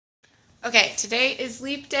Okay, today is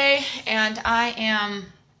leap day, and I am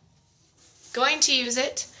going to use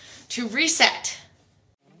it to reset.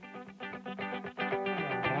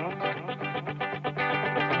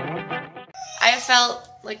 I have felt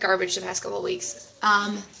like garbage the past couple of weeks.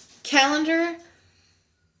 Calendar,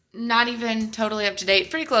 not even totally up to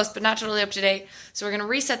date. Pretty close, but not totally up to date. So we're going to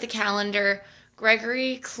reset the calendar.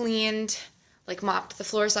 Gregory cleaned, mopped the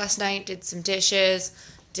floors last night, did some dishes,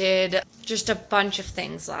 did just a bunch of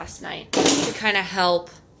things last night to kind of help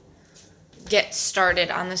get started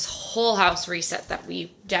on this whole house reset that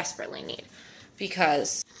we desperately need,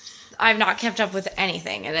 because I've not kept up with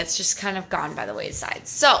anything and it's just kind of gone by the wayside.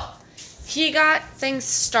 So he got things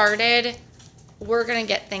started. We're gonna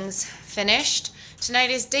get things finished.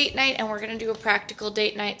 Tonight is date night, and we're gonna do a practical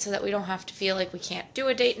date night so that we don't have to feel like we can't do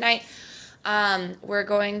a date night. We're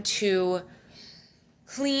going to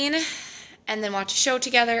clean and then watch a show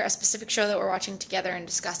together, a specific show that we're watching together and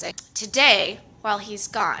discussing. Today, while he's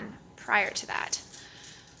gone, prior to that,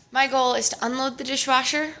 my goal is to unload the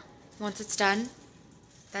dishwasher once it's done.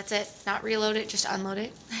 That's it. Not reload it, just unload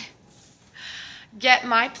it. Get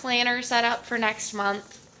my planner set up for next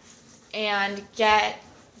month and get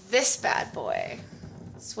this bad boy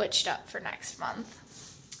switched up for next month.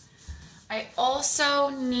 I also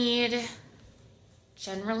need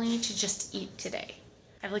generally to just eat today.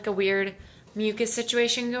 I have a weird mucus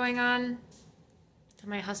situation going on that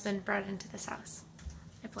my husband brought into this house.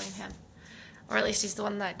 I blame him. Or at least he's the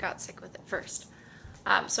one that got sick with it first.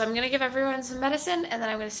 So I'm going to give everyone some medicine, and then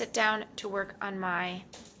I'm going to sit down to work on my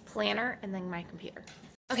planner and then my computer.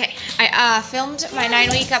 Okay, I filmed my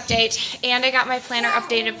 9-week update, and I got my planner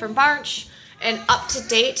updated for March and up to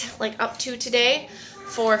date, up to today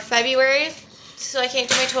for February. So I can't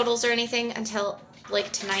do my totals or anything until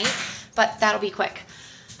tonight, but that'll be quick.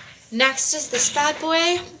 Next is this bad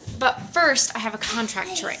boy, but first I have a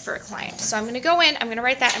contract to write for a client. So I'm going to go in, I'm going to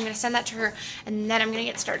write that, I'm going to send that to her, and then I'm going to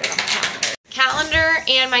get started on my calendar. Calendar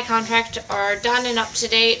and my contract are done and up to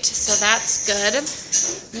date, so that's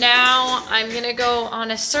good. Now I'm going to go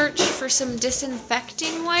on a search for some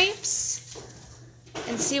disinfecting wipes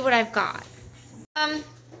and see what I've got.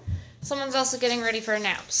 Someone's also getting ready for a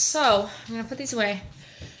nap, so I'm going to put these away,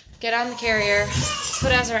 get on the carrier,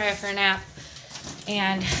 put Azariah for a nap,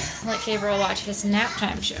 and let Gabriel watch his nap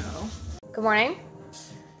time show. Good morning.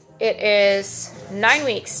 It is 9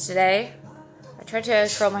 weeks today. I tried to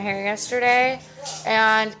curl my hair yesterday,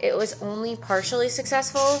 and it was only partially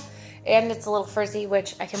successful, and it's a little frizzy,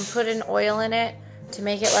 which I can put an oil in it to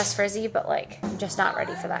make it less frizzy, but I'm just not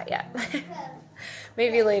ready for that yet.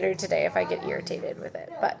 Maybe later today if I get irritated with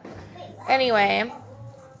it. But anyway,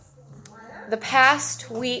 the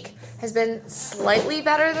past week has been slightly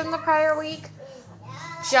better than the prior week.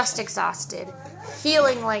 Just exhausted,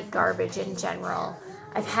 feeling like garbage in general.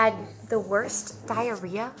 I've had the worst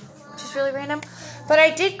diarrhea, which is really random, but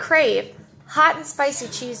I did crave hot and spicy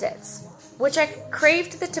Cheez-Its, which I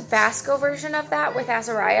craved the Tabasco version of that with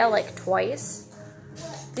Azariah twice.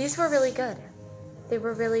 These were really good. They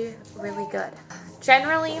were really, really good.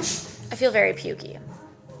 Generally, I feel very pukey.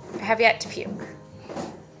 I have yet to puke.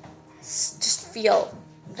 Just feel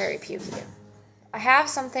very pukey. I have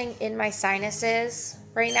something in my sinuses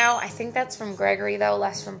right now. I think that's from Gregory, though,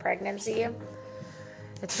 less from pregnancy.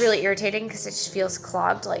 It's really irritating because it just feels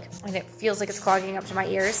clogged, and it feels like it's clogging up to my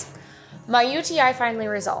ears. My UTI finally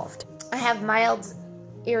resolved. I have mild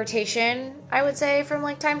irritation, I would say, from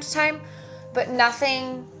time to time, but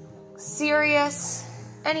nothing serious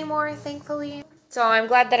anymore, thankfully. So I'm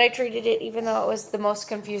glad that I treated it, even though it was the most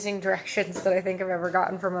confusing directions that I think I've ever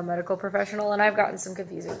gotten from a medical professional, and I've gotten some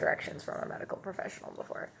confusing directions from a medical professional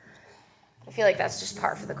before. I feel like that's just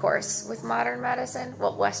par for the course with modern medicine.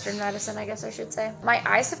 Well, Western medicine, I guess I should say. My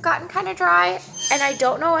eyes have gotten kind of dry, and I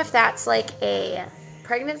don't know if that's a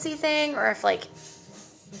pregnancy thing, or if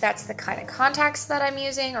that's the kind of contacts that I'm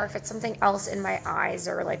using, or if it's something else in my eyes,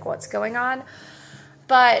 or what's going on.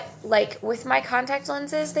 But with my contact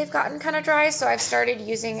lenses, they've gotten kind of dry, so I've started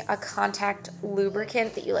using a contact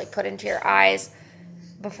lubricant that you put into your eyes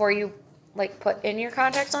before you put in your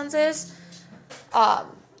contact lenses,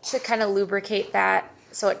 to kind of lubricate that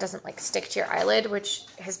so it doesn't stick to your eyelid, which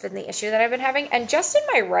has been the issue that I've been having. And just in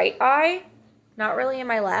my right eye, not really in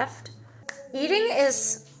my left. Eating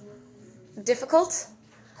is difficult.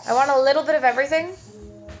 I want a little bit of everything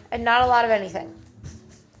and not a lot of anything.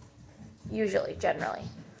 Usually, generally.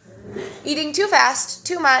 Eating too fast,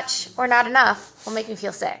 too much, or not enough will make me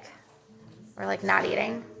feel sick. Or not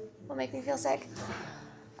eating will make me feel sick.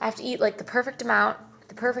 I have to eat the perfect amount,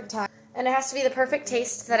 the perfect time. And it has to be the perfect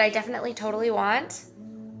taste that I definitely totally want,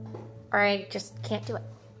 or I just can't do it.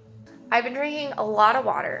 I've been drinking a lot of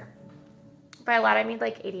water, by a lot I mean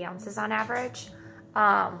like 80 ounces on average,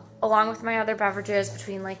 along with my other beverages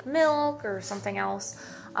between like milk or something else.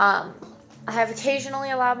 I have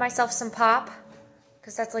occasionally allowed myself some pop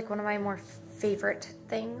because that's like one of my more favorite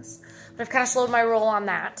things, but I've kind of slowed my roll on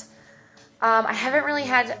that. I haven't really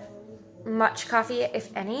had much coffee,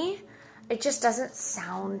 if any. It just doesn't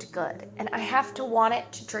sound good, and I have to want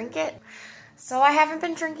it to drink it, so I haven't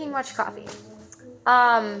been drinking much coffee.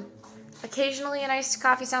 Occasionally an iced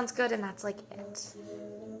coffee sounds good, and that's like it.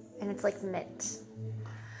 And it's like mint.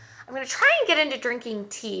 I'm gonna try and get into drinking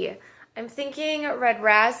tea. I'm thinking red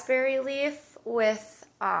raspberry leaf with,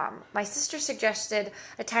 my sister suggested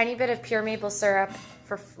a tiny bit of pure maple syrup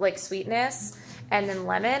for like sweetness, and then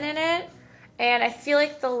lemon in it. And I feel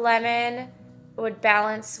like the lemon would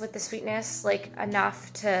balance with the sweetness like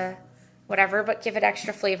enough to whatever, but give it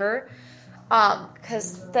extra flavor.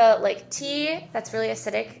 Because the like tea that's really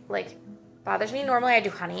acidic like bothers me. Normally I do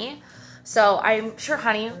honey, so I'm sure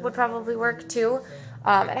honey would probably work too.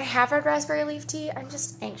 And I have red raspberry leaf tea. I'm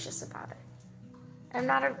just anxious about it. I'm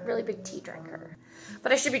not a really big tea drinker,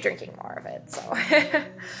 but I should be drinking more of it, so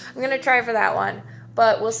I'm gonna try for that one.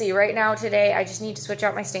 But we'll see. Right now, today, I just need to switch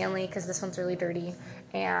out my Stanley because this one's really dirty,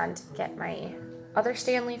 and get my other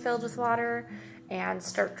Stanley filled with water and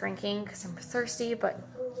start drinking because I'm thirsty, but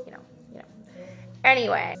you know.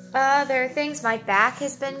 Anyway, other things. My back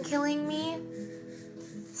has been killing me,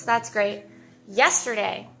 so that's great.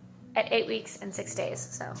 Yesterday, at 8 weeks and 6 days,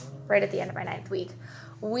 so right at the end of my 9th week,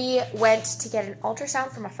 we went to get an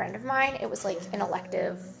ultrasound from a friend of mine. It was like an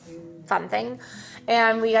elective fun thing,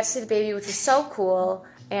 and we got to see the baby, which was so cool,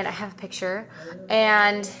 and I have a picture,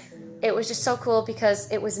 and it was just so cool because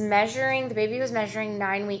it was measuring, the baby was measuring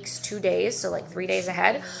 9 weeks, 2 days, so like 3 days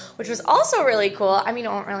ahead, which was also really cool. I mean, it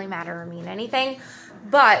won't really matter or mean anything,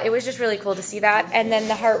 but it was just really cool to see that. And then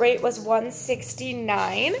the heart rate was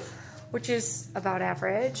 169, which is about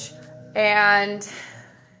average. And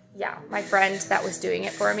yeah, my friend that was doing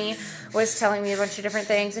it for me was telling me a bunch of different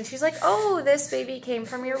things, and she's like, oh, this baby came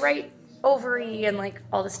from your right ovary, and like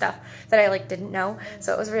all the stuff that I like didn't know.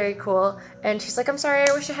 So it was very cool. And she's like, I'm sorry,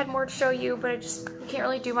 I wish I had more to show you, but you can't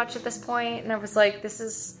really do much at this point. And I was like, this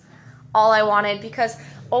is all I wanted, because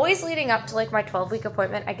always leading up to like my 12-week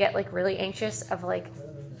appointment, I get like really anxious of like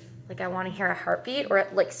I want to hear a heartbeat or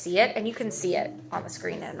like see it, and you can see it on the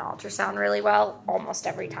screen in an ultrasound really well almost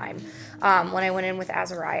every time. When I went in with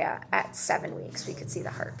Azariah at 7 weeks, we could see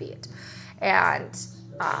the heartbeat. And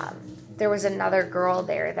there was another girl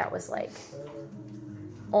there that was like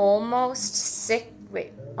almost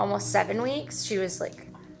 7 weeks. She was like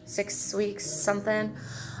 6 weeks something.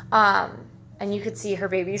 And you could see her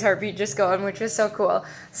baby's heartbeat just going, which was so cool.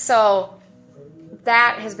 So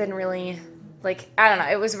that has been really, like, I don't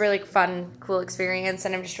know, it was a really fun, cool experience,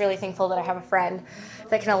 and I'm just really thankful that I have a friend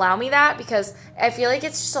that can allow me that, because I feel like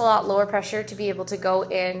it's just a lot lower pressure to be able to go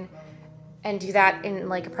in and do that in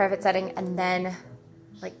like a private setting, and then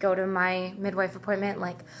like go to my midwife appointment.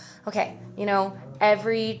 Like, okay, you know,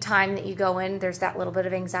 every time that you go in, there's that little bit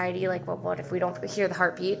of anxiety, like, well, what if we don't hear the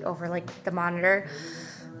heartbeat over like the monitor?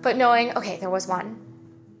 But knowing, okay, there was one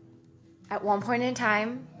at one point in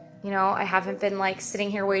time. You know, I haven't been like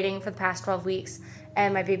sitting here waiting for the past 12 weeks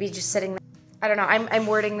and my baby's just sitting there. I don't know, I'm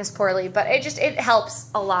wording this poorly, but it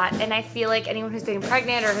helps a lot. And I feel like anyone who's been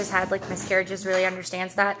pregnant or has had like miscarriages really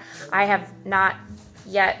understands that. I have not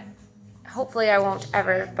yet. Hopefully I won't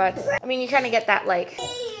ever, but I mean, you kind of get that like,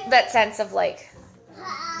 that sense of like,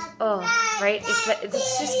 oh, right?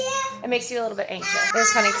 It's just, it makes you a little bit anxious. It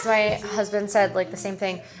was funny because my husband said like the same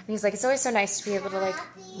thing, and he's like, it's always so nice to be able to like,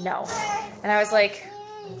 know. And I was like,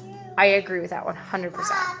 I agree with that 100%.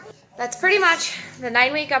 That's pretty much the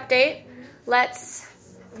 9-week update. Let's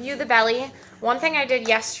view the belly. One thing I did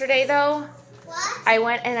yesterday though, I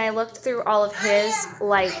went and I looked through all of his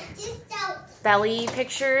like belly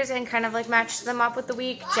pictures and kind of like matched them up with the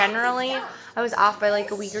week. Generally, I was off by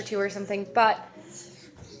like a week or two or something, but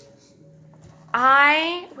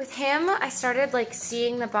with him, I started like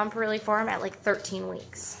seeing the bump really form at like 13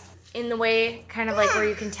 weeks. In the way kind of like where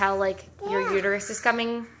you can tell like your uterus is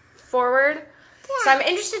coming forward. So I'm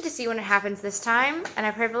interested to see when it happens this time, and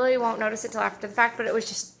I probably won't notice it till after the fact, but it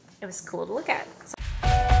was cool to look at. So.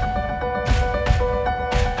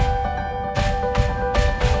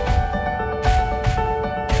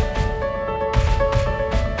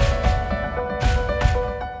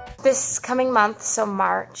 This coming month, so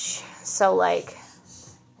March, so like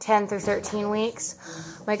 10 through 13 weeks,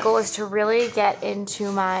 my goal is to really get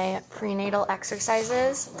into my prenatal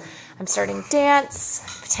exercises. I'm starting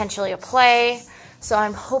dance, potentially a play, so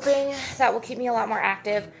I'm hoping that will keep me a lot more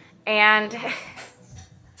active. And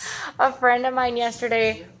a friend of mine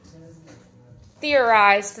yesterday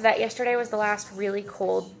theorized that yesterday was the last really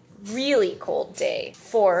cold day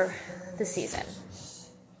for the season.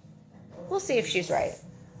 We'll see if she's right.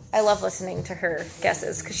 I love listening to her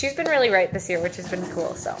guesses because she's been really right this year, which has been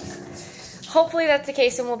cool. So hopefully that's the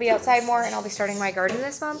case and we'll be outside more, and I'll be starting my garden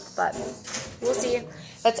this month, but we'll see.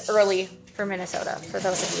 That's early for Minnesota. For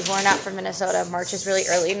those of you who are not from Minnesota, March is really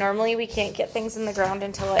early. Normally we can't get things in the ground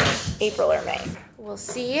until like April or May. We'll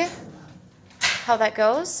see how that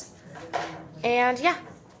goes. And yeah,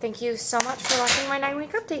 thank you so much for watching my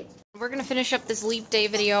 9-week update. We're gonna finish up this leap day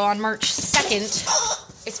video on March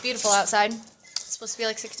 2nd. It's beautiful outside. It's supposed to be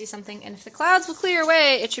like 60 something, and if the clouds will clear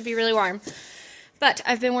away, it should be really warm. But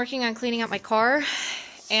I've been working on cleaning out my car,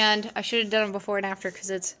 and I should have done it before and after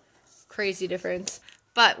because it's crazy difference.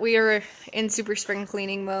 But we are in super spring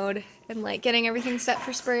cleaning mode and like getting everything set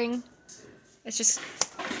for spring. It's just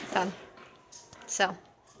fun. So,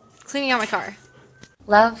 cleaning out my car.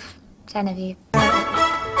 Love, Genevieve.